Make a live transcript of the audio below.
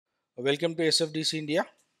Welcome to SFDC India.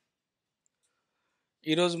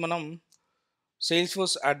 ఈరోజు మనం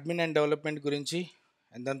Salesforce admin and development గురించి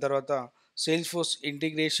అండ్ దాని తర్వాత సేల్స్ఫోర్స్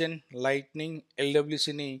ఇంటిగ్రేషన్ లైట్నింగ్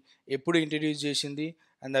LWCని ఎప్పుడు ఇంట్రడ్యూస్ చేసింది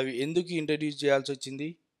అండ్ అవి ఎందుకు ఇంట్రడ్యూస్ చేయాల్సి వచ్చింది,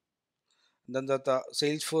 దాని తర్వాత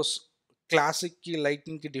సేల్స్ఫోర్స్ క్లాసిక్కి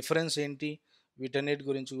లైట్నింగ్కి డిఫరెన్స్ ఏంటి, వీటన్నిటి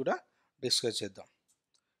గురించి కూడా డిస్కస్ చేద్దాం.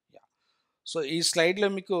 సో ఈ స్లైడ్లో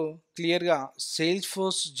మీకు క్లియర్గా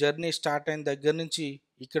సేల్స్ఫోర్స్ జర్నీ స్టార్ట్ అయిన దగ్గర నుంచి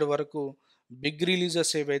ఇక్కడ వరకు బిగ్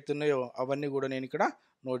రిలీజెస్ ఏవైతున్నాయో అవన్నీ కూడా నేను ఇక్కడ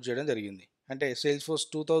నోట్ చేయడం జరిగింది. అంటే సేల్స్ఫోర్స్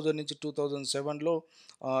 2000 నుంచి 2007లో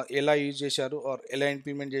ఎలా యూజ్ చేశారు ఆర్ ఎలా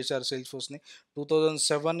ఇంప్లిమెంట్ చేశారు సేల్స్ఫోర్స్ని,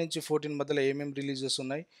 2007 నుంచి 14 మధ్యలో ఏమేమి రిలీజెస్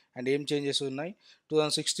ఉన్నాయి అండ్ ఏం చేంజెస్ ఉన్నాయి,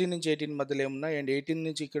 2016 నుంచి 18 మధ్యలో ఏమున్నాయి అండ్ 18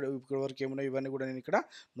 నుంచి ఇక్కడ వరకు ఏమున్నాయి, ఇవన్నీ కూడా నేను ఇక్కడ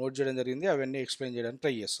నోట్ చేయడం జరిగింది. అవన్నీ ఎక్స్ప్లెయిన్ చేయడానికి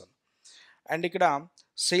ట్రై చేస్తాను. అండ్ ఇక్కడ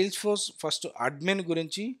సేల్స్ఫోర్స్ ఫస్ట్ అడ్మిన్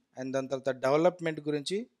గురించి అండ్ దాని తర్వాత డెవలప్మెంట్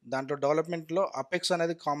గురించి, దాంట్లో డెవలప్మెంట్లో అపెక్స్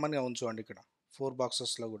అనేది కామన్గా ఉంచండి. ఇక్కడ 4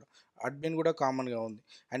 బాక్సెస్లో కూడా అడ్మిన్ కూడా కామన్గా ఉంది.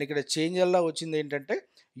 అండ్ ఇక్కడ చేంజ్ అలా వచ్చింది ఏంటంటే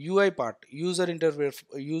UI part, user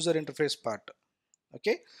interface part.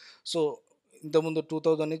 Okay, so ఇంతకుముందు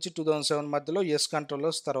 2000 నుంచి 2007 మధ్యలో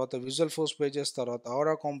కంట్రోలర్స్, తర్వాత విజువల్ ఫోర్స్ పేజెస్, తర్వాత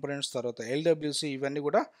ఆరా కాంపోనెంట్స్, తర్వాత LWC, ఇవన్నీ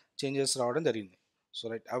కూడా చేంజెస్ రావడం జరిగింది. సో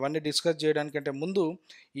రైట్, అవన్నీ డిస్కస్ చేయడానికంటే ముందు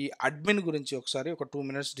ఈ అడ్మిన్ గురించి ఒకసారి ఒక 2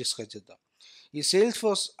 మినిట్స్ డిస్కస్ చేద్దాం. ఈ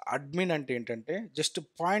సేల్స్ఫోర్స్ అడ్మిన్ అంటే ఏంటంటే జస్ట్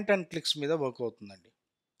పాయింట్ అండ్ క్లిక్స్ మీద వర్క్ అవుతుందండి.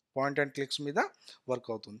 పాయింట్ అండ్ క్లిక్స్ మీద వర్క్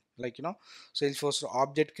అవుతుంది. లైక్ సేల్స్ఫోర్స్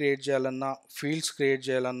ఆబ్జెక్ట్ క్రియేట్ చేయాలన్నా, ఫీల్డ్స్ క్రియేట్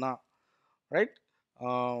చేయాలన్నా, రైట్,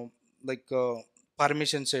 లైక్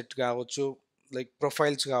పర్మిషన్ సెట్ కావచ్చు, లైక్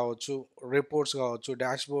ప్రొఫైల్స్ కావచ్చు, రిపోర్ట్స్ కావచ్చు,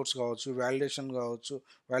 డాష్ బోర్డ్స్ కావచ్చు, వ్యాలిడేషన్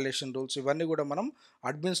రూల్స్, ఇవన్నీ కూడా మనం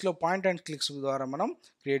అడ్మిన్స్లో పాయింట్ అండ్ క్లిక్స్ ద్వారా మనం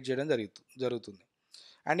క్రియేట్ చేయడం జరుగుతుంది.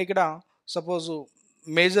 అండ్ ఇక్కడ సపోజు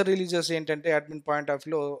మేజర్ రిలీజెస్ ఏంటంటే అడ్మిన్ పాయింట్ ఆఫ్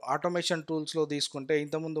వ్యూలో ఆటోమేషన్ టూల్స్లో తీసుకుంటే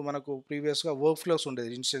ఇంతకుముందు మనకు ప్రీవియస్గా వర్క్ ఫ్లోస్ ఉండేది.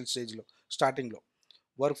 ఇనిషియల్ స్టేజ్లో స్టార్టింగ్లో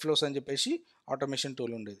వర్క్ ఫ్లోస్ అని చెప్పేసి ఆటోమేషన్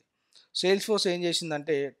టూల్ ఉండేది. సేల్స్ఫోర్స్ ఏం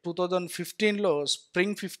చేసిందంటే 2015లో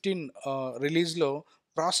స్ప్రింగ్ 15 రిలీజ్లో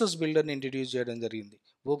ప్రాసెస్ బిల్డర్ని ఇంట్రడ్యూస్ చేయడం జరిగింది.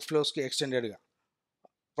 వర్క్ ఫ్లోస్కి ఎక్స్టెండెడ్గా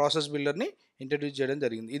ప్రాసెస్ బిల్డర్ని ఇంట్రడ్యూస్ చేయడం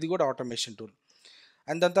జరిగింది. ఇది కూడా ఆటోమేషన్ టూల్.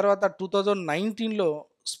 అండ్ దాని తర్వాత 2019లో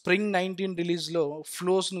స్ప్రింగ్ 19 రిలీజ్లో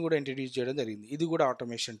ఫ్లోస్ని కూడా ఇంట్రడ్యూస్ చేయడం జరిగింది. ఇది కూడా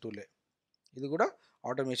automation టూలే.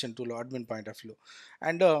 Admin point of view.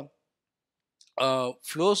 And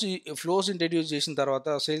flows introduce చేసిన తర్వాత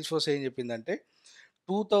సేల్స్ఫోర్స్ ఏం చెప్పిందంటే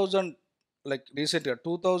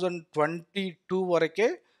 2022 వరకే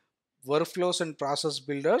work flows and process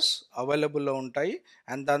builders అవైలబుల్లో ఉంటాయి.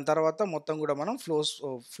 అండ్ దాని తర్వాత మొత్తం కూడా మనం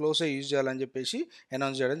ఫ్లోసే యూజ్ చేయాలని చెప్పేసి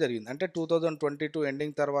అనౌన్స్ చేయడం జరిగింది. అంటే 2022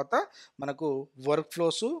 ఎండింగ్ తర్వాత మనకు వర్క్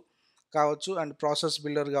ఫ్లోస్ కావచ్చు అండ్ ప్రాసెస్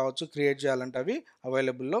బిల్డర్ కావచ్చు క్రియేట్ చేయాలంటే అవి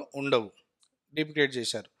అవైలబుల్లో ఉండవు, డీప్గ్రేడ్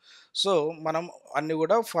చేశారు. సో మనం అన్నీ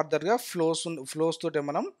కూడా ఫర్దర్గా ఫ్లోస్ తోటే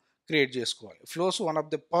మనం క్రియేట్ చేసుకోవాలి. Flows one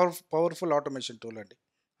of the powerful automation tool అండి.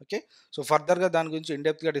 ఓకే, సో ఫర్దర్గా దాని గురించి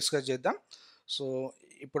ఇన్డెప్త్గా డిస్కస్ చేద్దాం. సో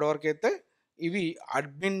ఇప్పటివరకు అయితే ఇవి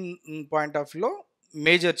అడ్మిన్ పాయింట్ ఆఫ్ వ్యూలో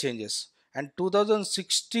మేజర్ చేంజెస్. అండ్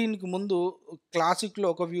 2016కి ముందు క్లాసిక్లో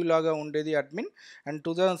ఒక వ్యూ లాగా ఉండేది అడ్మిన్. అండ్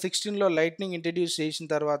 2016లో లైట్నింగ్ ఇంట్రడ్యూస్ చేసిన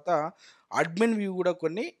తర్వాత అడ్మిన్ వ్యూ కూడా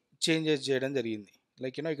కొన్ని చేంజెస్ చేయడం జరిగింది.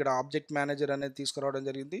 లైక్ ఇక్కడ ఆబ్జెక్ట్ మేనేజర్ అనేది తీసుకురావడం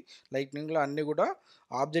జరిగింది. లైట్నింగ్లో అన్నీ కూడా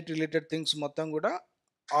ఆబ్జెక్ట్ రిలేటెడ్ థింగ్స్ మొత్తం కూడా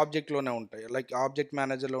ఆబ్జెక్ట్లోనే ఉంటాయి, లైక్ ఆబ్జెక్ట్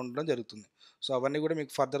మేనేజర్లో ఉండడం జరుగుతుంది. సో అవన్నీ కూడా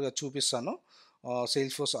మీకు ఫర్దర్గా చూపిస్తాను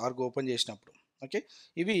సేల్స్ఫోర్స్ ఆర్గ్ ఓపెన్ చేసినప్పుడు. ఓకే,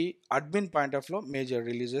 ఇవి అడ్మిన్ పాయింట్ ఆఫ్ వ్యూలో మేజర్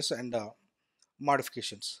రిలీజెస్ అండ్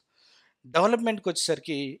మాడిఫికేషన్స్. డెవలప్మెంట్కి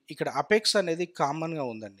వచ్చేసరికి ఇక్కడ అపెక్స్ అనేది కామన్గా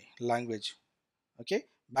ఉందండి లాంగ్వేజ్. ఓకే,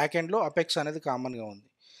 బ్యాక్ ఎండ్లో అపెక్స్ అనేది కామన్గా ఉంది.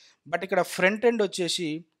 బట్ ఇక్కడ ఫ్రంట్ ఎండ్ వచ్చేసి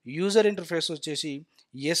యూజర్ ఇంటర్ఫేస్ వచ్చేసి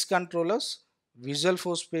కంట్రోలర్స్ విజువల్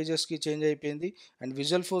ఫోర్స్ పేజెస్కి చేంజ్ అయిపోయింది. అండ్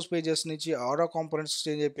విజువల్ ఫోర్స్ పేజెస్ నుంచి ఆరా కాంపోనెంట్స్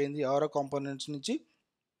చేంజ్ అయిపోయింది. ఆరా కాంపోనెంట్స్ నుంచి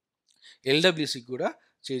LWCకి కూడా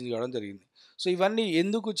చేంజ్ కావడం జరిగింది. సో ఇవన్నీ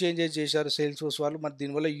ఎందుకు చేంజెస్ చేశారు సేల్స్ఫోర్స్ వాళ్ళు, మరి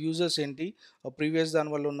దీనివల్ల యూజర్స్ ఏంటి, ప్రీవియస్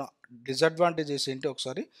దానివల్ల ఉన్న డిసడ్వాంటేజెస్ ఏంటి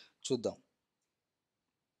ఒకసారి చూద్దాం.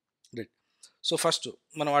 రైట్, సో ఫస్ట్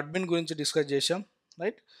మనం అడ్మిన్ గురించి డిస్కస్ చేసాం.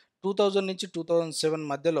 రైట్, 2000 నుంచి 2007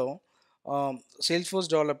 మధ్యలో సేల్స్ఫోర్స్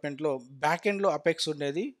డెవలప్మెంట్లో బ్యాక్ ఎండ్లో అపెక్స్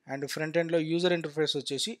ఉండేది అండ్ ఫ్రంట్ ఎండ్లో యూజర్ ఇంటర్ఫేస్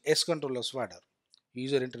వచ్చేసి కంట్రోలర్స్ వాడారు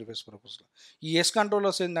యూజర్ ఇంటర్ఫేస్ పర్పస్లో. ఈ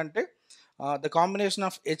కంట్రోలర్స్ ఏంటంటే the combination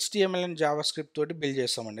of HTML and JavaScript తోటి బిల్డ్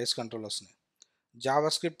చేస్తామండి. కంట్రోలర్స్ని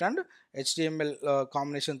జావాస్క్రిప్ట్ అండ్ HTML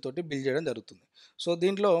కాంబినేషన్ తోటి బిల్డ్ చేయడం జరుగుతుంది. సో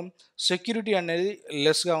దీంట్లో సెక్యూరిటీ అనేది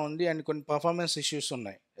లెస్గా ఉంది అండ్ కొన్ని పర్ఫార్మెన్స్ ఇష్యూస్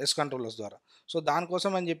ఉన్నాయి కంట్రోలర్స్ ద్వారా. సో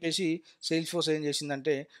దానికోసం అని చెప్పేసి సేల్స్ఫోర్స్ ఏం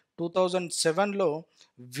చేసిందంటే 2007లో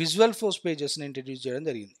విజువల్ ఫోర్స్ పేజెస్ని ఇంట్రడ్యూస్ చేయడం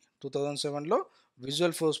జరిగింది. 2007లో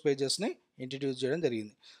విజువల్ ఫోర్స్ పేజెస్ని ఇంట్రడ్యూస్ చేయడం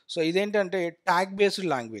జరిగింది. సో ఇదేంటంటే ట్యాగ్ బేస్డ్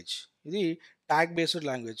లాంగ్వేజ్. ఇది tag based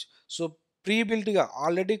language. So pre బిల్ట్గా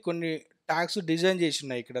already కొన్ని ట్యాగ్స్ డిజైన్ చేసి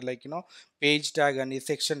ఉన్నాయి ఇక్కడ, లైక్ పేజ్ ట్యాగ్ అని,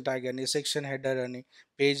 సెక్షన్ ట్యాగ్ అని, సెక్షన్ హెడర్ అని,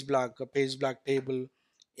 page black table,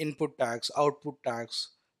 input tags, output tags,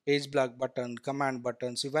 page black button, command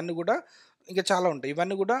buttons, ఇవన్నీ కూడా ఇంకా చాలా ఉంటాయి.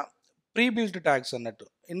 ఇవన్నీ కూడా ప్రీ బిల్ట్ ట్యాగ్స్ అన్నట్టు,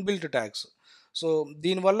 ఇన్బిల్ట్ ట్యాగ్స్. సో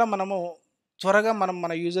దీనివల్ల మనము త్వరగా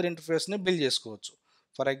మన యూజర్ ఇంటర్ఫేస్ని బిల్డ్ చేసుకోవచ్చు.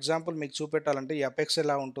 ఫర్ ఎగ్జాంపుల్ మీకు చూపెట్టాలంటే ఈ అపెక్స్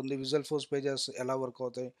ఎలా ఉంటుంది, విజువల్ ఫోర్స్ పేజెస్ ఎలా వర్క్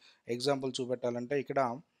అవుతాయి, ఎగ్జాంపుల్ చూపెట్టాలంటే ఇక్కడ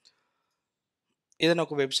ఏదైనా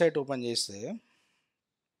ఒక వెబ్సైట్ ఓపెన్ చేస్తే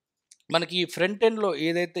మనకి ఈ ఫ్రంట్ ఎండ్లో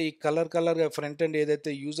ఏదైతే ఈ కలర్గా ఫ్రంట్ ఎండ్ ఏదైతే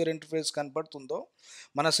యూజర్ ఇంటర్ఫేస్ కనపడుతుందో,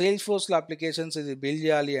 మన సేల్స్ ఫోర్స్లో అప్లికేషన్స్ ఇది బిల్డ్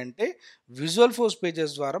చేయాలి అంటే విజువల్ ఫోర్స్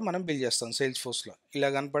పేజెస్ ద్వారా మనం బిల్డ్ చేస్తాం. సేల్స్ ఫోర్స్లో ఇలా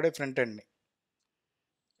కనపడే ఫ్రంట్ ఎండ్ని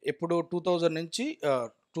ఎప్పుడు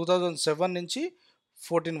 2007 నుంచి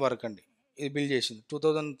 14 వరకు అండి ఇది బిల్డ్ చేసింది.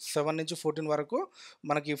 2007 నుంచి 14 వరకు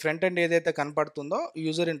మనకి ఫ్రంట్ ఎండ్ ఏదైతే కనపడుతుందో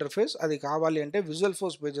యూజర్ ఇంటర్ఫేస్ అది కావాలి అంటే విజువల్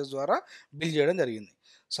ఫోర్స్ పేజెస్ ద్వారా బిల్డ్ చేయడం జరిగింది.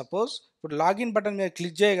 సపోజ్ ఇప్పుడు లాగిన్ బటన్ మీద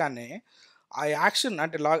క్లిక్ చేయగానే ఆ యాక్షన్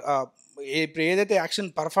అంటే ఇప్పుడు ఏదైతే యాక్షన్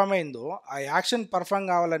పర్ఫామ్ అయిందో ఆ యాక్షన్ పర్ఫామ్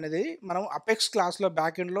కావాలనేది మనం అపెక్స్ క్లాస్లో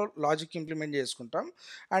బ్యాక్ ఎండ్లో లాజిక్ ఇంప్లిమెంట్ చేసుకుంటాం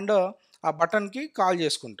అండ్ ఆ బటన్కి కాల్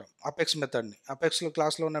చేసుకుంటాం. అపెక్స్లో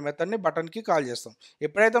క్లాస్లో ఉన్న మెథడ్ని బటన్కి కాల్ చేస్తాం.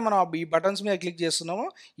 ఎప్పుడైతే మనం ఈ బటన్స్ మీద క్లిక్ చేస్తున్నామో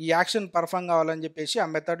ఈ యాక్షన్ పర్ఫామ్ కావాలని చెప్పేసి ఆ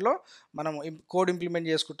మెథడ్లో మనం కోడ్ ఇంప్లిమెంట్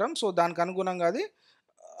చేసుకుంటాం. సో దానికి అనుగుణంగా అది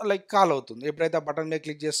లైక్ కాల్ అవుతుంది. ఎప్పుడైతే ఆ బటన్ మీద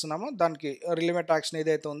క్లిక్ చేస్తున్నామో దానికి రిలవెంట్ యాక్షన్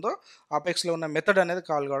ఏదైతే ఉందో అపెక్స్లో ఉన్న మెథడ్ అనేది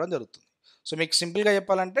కాల్ కావడం జరుగుతుంది. సో మీకు సింపుల్గా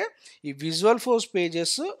చెప్పాలంటే ఈ visual force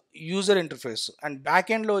pages user interface and back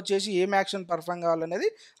ఎండ్లో వచ్చేసి ఏం యాక్షన్ పర్ఫామ్ కావాలనేది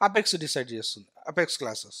అపెక్స్ డిసైడ్ చేస్తుంది, apex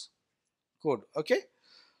classes code. Okay,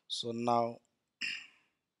 so నా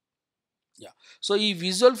సో ఈ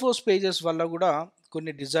విజువల్ ఫోర్స్ పేజెస్ వల్ల కూడా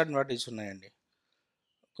కొన్ని డిసడ్వాంటేజెస్ ఉన్నాయండి,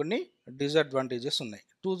 కొన్ని డిసడ్వాంటేజెస్ ఉన్నాయి.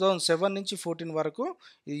 2007 నుంచి 14 వరకు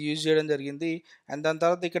ఇది యూజ్ చేయడం జరిగింది. అండ్ దాని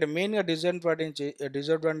తర్వాత ఇక్కడ మెయిన్గా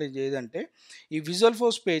డిసడ్వాంటేజ్ ఏదంటే ఈ విజువల్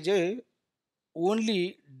ఫోర్స్ పేజే ఓన్లీ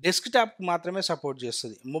డెస్క్టాప్కి మాత్రమే సపోర్ట్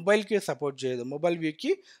చేస్తుంది, మొబైల్కి సపోర్ట్ చేయదు, మొబైల్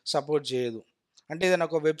వ్యూకి సపోర్ట్ చేయదు. అంటే ఏదైనా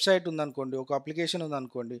ఒక వెబ్సైట్ ఉందనుకోండి, ఒక అప్లికేషన్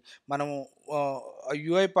ఉందనుకోండి, మనము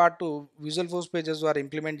UI part visual force pages ద్వారా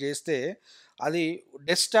ఇంప్లిమెంట్ చేస్తే అది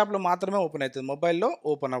డెస్క్టాప్లో మాత్రమే ఓపెన్ అవుతుంది, మొబైల్లో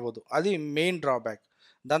ఓపెన్ అవ్వదు. అది మెయిన్ డ్రాబ్యాక్.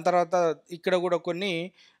 దాని తర్వాత ఇక్కడ కూడా కొన్ని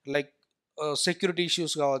లైక్ సెక్యూరిటీ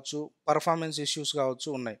ఇష్యూస్ కావచ్చు, పర్ఫార్మెన్స్ ఇష్యూస్ కావచ్చు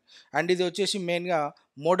ఉన్నాయి. అండ్ ఇది వచ్చేసి మెయిన్గా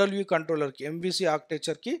మోడల్ వ్యూ కంట్రోలర్కి, ఎంవిసి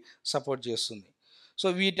ఆర్కిటెక్చర్కి సపోర్ట్ చేస్తుంది. సో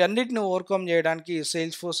వీటన్నిటిని ఓవర్కమ్ చేయడానికి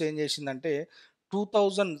సేల్స్ ఫోర్స్ ఏం చేసిందంటే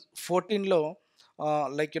 2014లో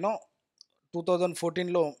లైక్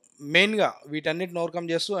 2014లో మెయిన్గా వీటన్నిటిని ఓవర్కమ్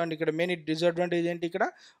చేస్తూ, అండ్ ఇక్కడ మెయిన్ డిసడ్వాంటేజ్ ఏంటి, ఇక్కడ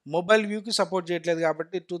మొబైల్ వ్యూకి సపోర్ట్ చేయట్లేదు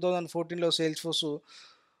కాబట్టి 2014లో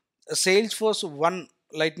సేల్స్ ఫోర్స్ 1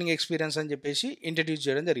 లైట్నింగ్ ఎక్స్పీరియన్స్ అని చెప్పేసి ఇంట్రడ్యూస్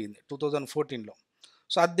చేయడం జరిగింది 2014లో.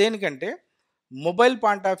 సో అది దేనికంటే మొబైల్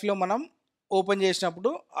పాయింట్ ఆఫ్ వ్యూలో మనం ఓపెన్ చేసినప్పుడు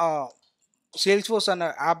సేల్స్ ఫోర్స్ అనే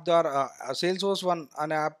యాప్ ద్వారా, సేల్స్ ఫోర్స్ 1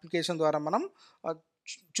 అనే అప్లికేషన్ ద్వారా మనం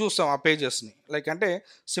చూస్తాం ఆ పేజెస్ని. లైక్ అంటే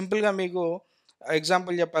సింపుల్గా మీకు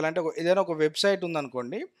ఎగ్జాంపుల్ చెప్పాలంటే ఏదైనా ఒక వెబ్సైట్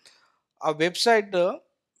ఉందనుకోండి, ఆ వెబ్సైట్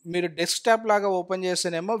మీరు డెస్క్టాప్ లాగా ఓపెన్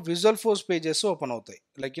చేస్తేనేమో విజువల్ ఫోర్స్ పేజెస్ ఓపెన్ అవుతాయి,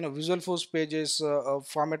 like visual force pages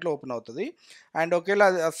ఫార్మేట్లో open అవుతుంది. అండ్ ఒకవేళ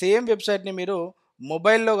ఆ సేమ్ వెబ్సైట్ని మీరు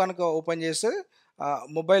మొబైల్లో కనుక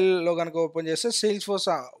ఓపెన్ చేస్తే సేల్స్ ఫోర్స్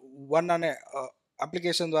 1 అనే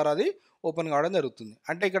అప్లికేషన్ ద్వారా అది ఓపెన్ కావడం జరుగుతుంది.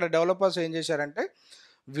 అంటే ఇక్కడ డెవలపర్స్ ఏం చేశారంటే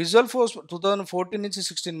విజువల్ ఫోర్స్ 2014 నుంచి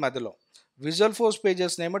 16 మధ్యలో విజువల్ ఫోర్స్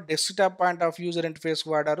పేజెస్ని ఏమో డెస్క్టాప్ పాయింట్ ఆఫ్ యూజర్ ఇంటర్ఫేస్కి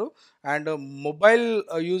వాడారు, అండ్ మొబైల్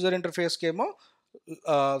యూజర్ ఇంటర్ఫేస్కి ఏమో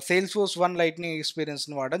సేల్స్ ఫోర్స్ 1 లైట్నింగ్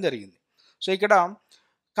ఎక్స్పీరియన్స్ని వాడడం జరిగింది. సో ఇక్కడ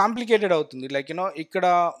కాంప్లికేటెడ్ అవుతుంది, లైక్ ఇక్కడ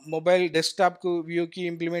మొబైల్ డెస్క్టాప్కు వ్యూకి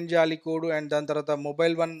ఇంప్లిమెంట్ చేయాలి కోడ్, అండ్ దాని తర్వాత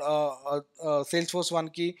మొబైల్ 1 సేల్స్ ఫోర్స్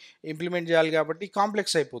 1కి ఇంప్లిమెంట్ చేయాలి కాబట్టి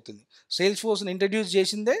కాంప్లెక్స్ అయిపోతుంది. సేల్స్ ఫోర్స్ని ఇంట్రడ్యూస్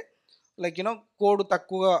చేసిందే లైక్ కోడ్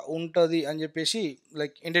తక్కువగా ఉంటుంది అని చెప్పేసి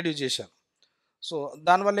లైక్ ఇంట్రడ్యూస్ చేశారు. సో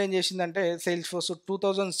దానివల్ల ఏం చేసిందంటే sales force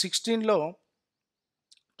 2016లో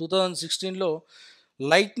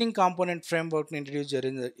lightning component ఫ్రేమ్వర్క్ని introduce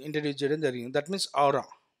చేయడం జరిగింది. That means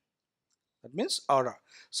aura.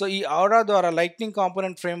 సో ఈ ఆరా ద్వారా, లైట్నింగ్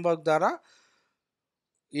కాంపోనెంట్ ఫ్రేమ్వర్క్ ద్వారా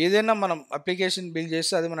ఏదైనా మనం అప్లికేషన్ బిల్డ్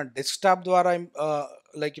చేస్తే అది మన డెస్క్టాప్ ద్వారా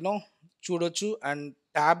లైక్ చూడొచ్చు, అండ్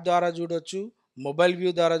ట్యాబ్ ద్వారా చూడొచ్చు, మొబైల్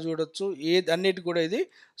వ్యూ ద్వారా చూడొచ్చు, అన్నిటి కూడా ఇది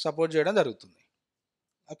సపోర్ట్ చేయడం జరుగుతుంది.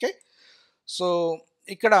 ఓకే, సో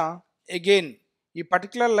ఇక్కడ అగైన్ ఈ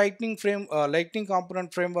పర్టికులర్ లైట్నింగ్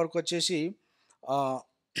కాంపోనెంట్ ఫ్రేమ్వర్క్ వచ్చేసి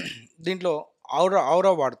దీంట్లో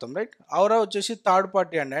ఔరా వాడతాం, రైట్. ఔరా వచ్చేసి థర్డ్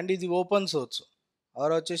పార్టీ అండ్ ఇది ఓపెన్ సోర్స్.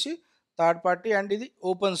 ఔరా వచ్చేసి థర్డ్ పార్టీ అండ్ ఇది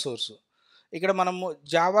ఓపెన్ సోర్స్. ఇక్కడ మనము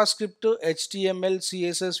జావా స్క్రిప్ట్, హెచ్టిఎంఎల్,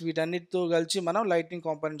 సిఎస్ఎస్ వీటన్నిటితో కలిసి మనం లైట్నింగ్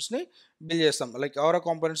కాంపోనెంట్స్ని బిల్డ్ చేస్తాం, లైక్ ఆరా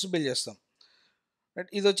కాంపోనెంట్స్ బిల్డ్ చేస్తాం.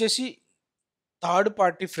 రైట్, ఇది వచ్చేసి థర్డ్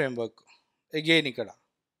పార్టీ ఫ్రేమ్వర్క్. అగైన్ ఇక్కడ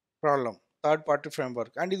problem, third party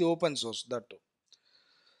framework and ఇది ఓపెన్ సోర్స్ దట్.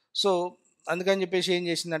 సో అందుకని చెప్పేసి ఏం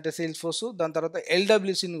చేసిందంటే సేల్స్ ఫోర్స్ దాని తర్వాత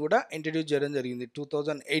ఎల్డబ్ల్యూసిని కూడా ఇంట్రడ్యూస్ చేయడం జరిగింది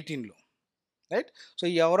 2018లో. రైట్, సో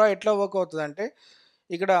ఈ ఎవరో ఎట్లా వర్క్ అవుతుందంటే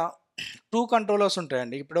ఇక్కడ 2 కంట్రోలర్స్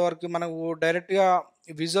ఉంటాయండి. ఇప్పటివరకు మనకు డైరెక్ట్గా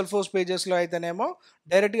విజువల్ ఫోర్స్ పేజెస్లో అయితేనేమో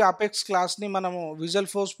డైరెక్ట్గా అపెక్స్ క్లాస్ని మనము విజువల్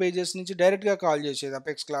ఫోర్స్ పేజెస్ నుంచి డైరెక్ట్గా కాల్ చేసేది,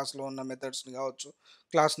 అపెక్స్ క్లాస్లో ఉన్న మెథడ్స్ని కావచ్చు,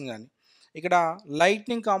 క్లాస్ని కానీ. ఇక్కడ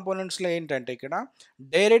లైట్నింగ్ కాంపోనెంట్స్లో ఏంటంటే ఇక్కడ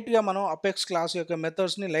డైరెక్ట్గా మనం అపెక్స్ క్లాస్ యొక్క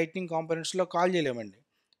మెథడ్స్ని లైట్నింగ్ కాంపోనెంట్స్లో కాల్ చేయలేమండి.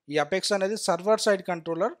 ఈ అపెక్స్ అనేది సర్వర్ సైడ్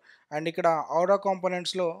కంట్రోలర్ అండ్ ఇక్కడ ఆరా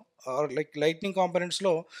కాంపోనెంట్స్లో like lightning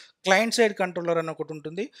కాంపోనెంట్స్లో client side controller అని ఒకటి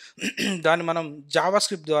ఉంటుంది. దాన్ని మనం జావా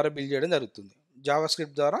స్క్రిప్ట్ ద్వారా బిల్డ్ చేయడం జరుగుతుంది. Java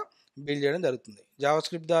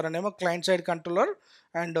script ద్వారానేమో client side controller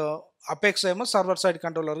and apex ఏమో సర్వర్ సైడ్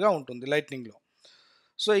కంట్రోలర్గా ఉంటుంది లైట్నింగ్లో.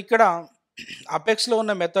 సో ఇక్కడ అపెక్స్లో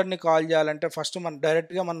ఉన్న మెథడ్ని కాల్ చేయాలంటే ఫస్ట్ మనం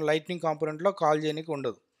డైరెక్ట్గా మనం లైట్నింగ్ కాంపోనెంట్లో కాల్ చేయడానికి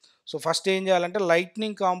ఉండదు. సో ఫస్ట్ ఏం చేయాలంటే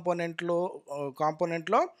లైట్నింగ్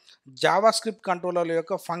కాంపోనెంట్లో జావా స్క్రిప్ట్ కంట్రోలర్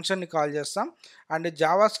యొక్క ఫంక్షన్ని కాల్ చేస్తాం అండ్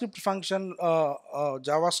జావా స్క్రిప్ట్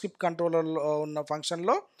కంట్రోలర్లో ఉన్న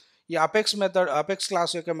ఫంక్షన్లో ఈ అపెక్స్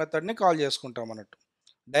క్లాస్ యొక్క మెథడ్ని కాల్ చేసుకుంటాం అన్నట్టు.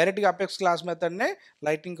 డైరెక్ట్గా అపెక్స్ క్లాస్ మెథడ్నే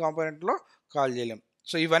లైట్నింగ్ కాంపోనెంట్లో కాల్ చేయలేం.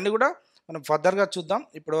 సో ఇవన్నీ కూడా మనం ఫర్దర్గా చూద్దాం.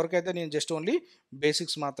 ఇప్పటివరకు అయితే నేను జస్ట్ ఓన్లీ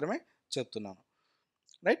బేసిక్స్ మాత్రమే చెప్తున్నాను.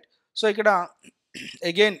 రైట్, సో ఇక్కడ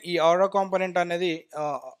అగైన్ ఈ ఆరా కాంపోనెంట్ అనేది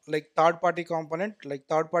లైక్ థర్డ్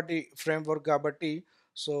పార్టీ ఫ్రేమ్వర్క్ కాబట్టి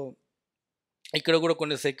సో ఇక్కడ కూడా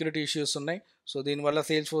కొన్ని సెక్యూరిటీ ఇష్యూస్ ఉన్నాయి. సో దీనివల్ల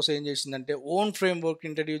సేల్స్ ఫోర్స్ ఏం చేసిందంటే ఓన్ ఫ్రేమ్వర్క్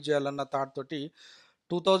ఇంట్రడ్యూస్ చేయాలన్న థాట్ తోటి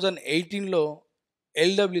 2018లో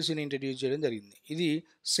ఎల్డబ్ల్యూసిని ఇంట్రడ్యూస్ చేయడం జరిగింది. ఇది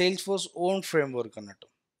సేల్స్ ఫోర్స్ ఓన్ ఫ్రేమ్వర్క్ అన్నట్టు.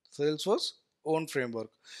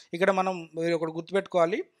 ఇక్కడ మీరు ఒకటి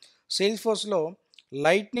గుర్తుపెట్టుకోవాలి, సేల్స్ ఫోర్స్లో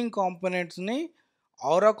లైట్నింగ్ కాంపోనెంట్స్ని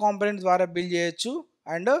ఆరా కాంపోనెంట్ ద్వారా బిల్డ్ చేయొచ్చు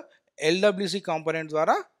అండ్ ఎల్డబ్ల్యూసి కాంపోనెంట్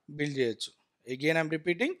ద్వారా బిల్డ్ చేయొచ్చు. Again I'm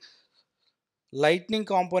repeating, lightning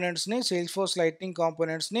కాంపోనెంట్స్ని sales force lightning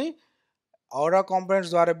కాంపోనెంట్స్ని aura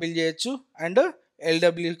components ద్వారా బిల్డ్ చేయొచ్చు అండ్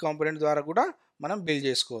ఎల్డబ్ల్యూసి కాంపోనెంట్ ద్వారా కూడా మనం బిల్డ్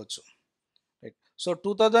చేసుకోవచ్చు. రైట్, సో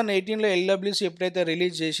 2018లో ఎల్డబ్ల్యూసి ఎప్పుడైతే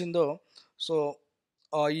రిలీజ్ చేసిందో సో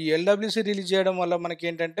ఈ ఎల్డబ్ల్యూసి రిలీజ్ చేయడం వల్ల మనకి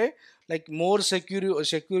ఏంటంటే లైక్ మోర్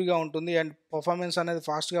సెక్యూర్గా ఉంటుంది అండ్ పర్ఫార్మెన్స్ అనేది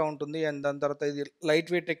ఫాస్ట్గా ఉంటుంది అండ్ దాని తర్వాత ఇది లైట్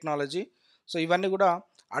వెయిట్ టెక్నాలజీ. సో ఇవన్నీ కూడా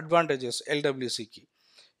అడ్వాంటేజెస్ ఎల్డబ్ల్యూసికి.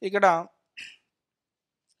 ఇక్కడ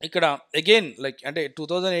అగైన్ లైక్ అంటే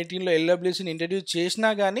 2018లో ఎల్డబ్ల్యూసిని ఇంట్రడ్యూస్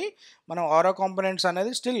చేసినా కానీ మనం ఆరా కాంపోనెంట్స్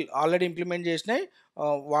అనేది స్టిల్ ఆల్రెడీ ఇంప్లిమెంట్ చేసినాయి,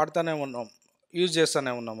 యూజ్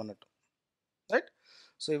చేస్తూనే ఉన్నాం అన్నట్టు. రైట్,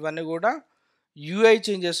 సో ఇవన్నీ కూడా యూఐ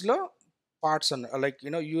చేంజెస్లో పార్ట్స్ అన్న లైక్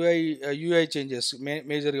యూఐ చేంజెస్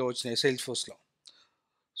మేజర్గా వచ్చినాయి సేల్స్ ఫోర్స్లో.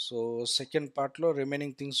 సో సెకండ్ పార్ట్లో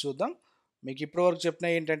రిమైనింగ్ థింగ్స్ చూద్దాం. మీకు ఇప్పటివరకు చెప్పిన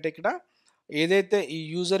ఏంటంటే ఇక్కడ ఏదైతే ఈ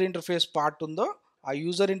యూజర్ ఇంటర్ఫేస్ పార్ట్ ఉందో ఆ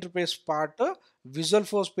user interface part visual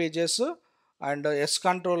force pages and yes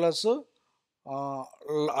controllers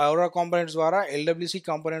aura components ద్వారా ఎల్డబ్ల్యూసి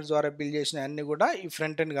కాంపోనెంట్స్ ద్వారా బిల్డ్ చేసిన అన్నీ కూడా ఈ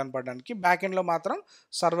ఫ్రంట్ ఎండ్ కనపడడానికి, బ్యాక్ ఎండ్లో మాత్రం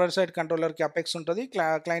సర్వర్ సైడ్ కంట్రోలర్కి అపెక్స్ ఉంటుంది,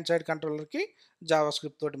 క్లయింట్ సైడ్ కంట్రోలర్కి జావా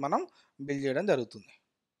స్క్రిప్ట్ తోటి మనం బిల్డ్ చేయడం జరుగుతుంది.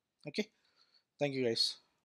 Okay, thank you guys.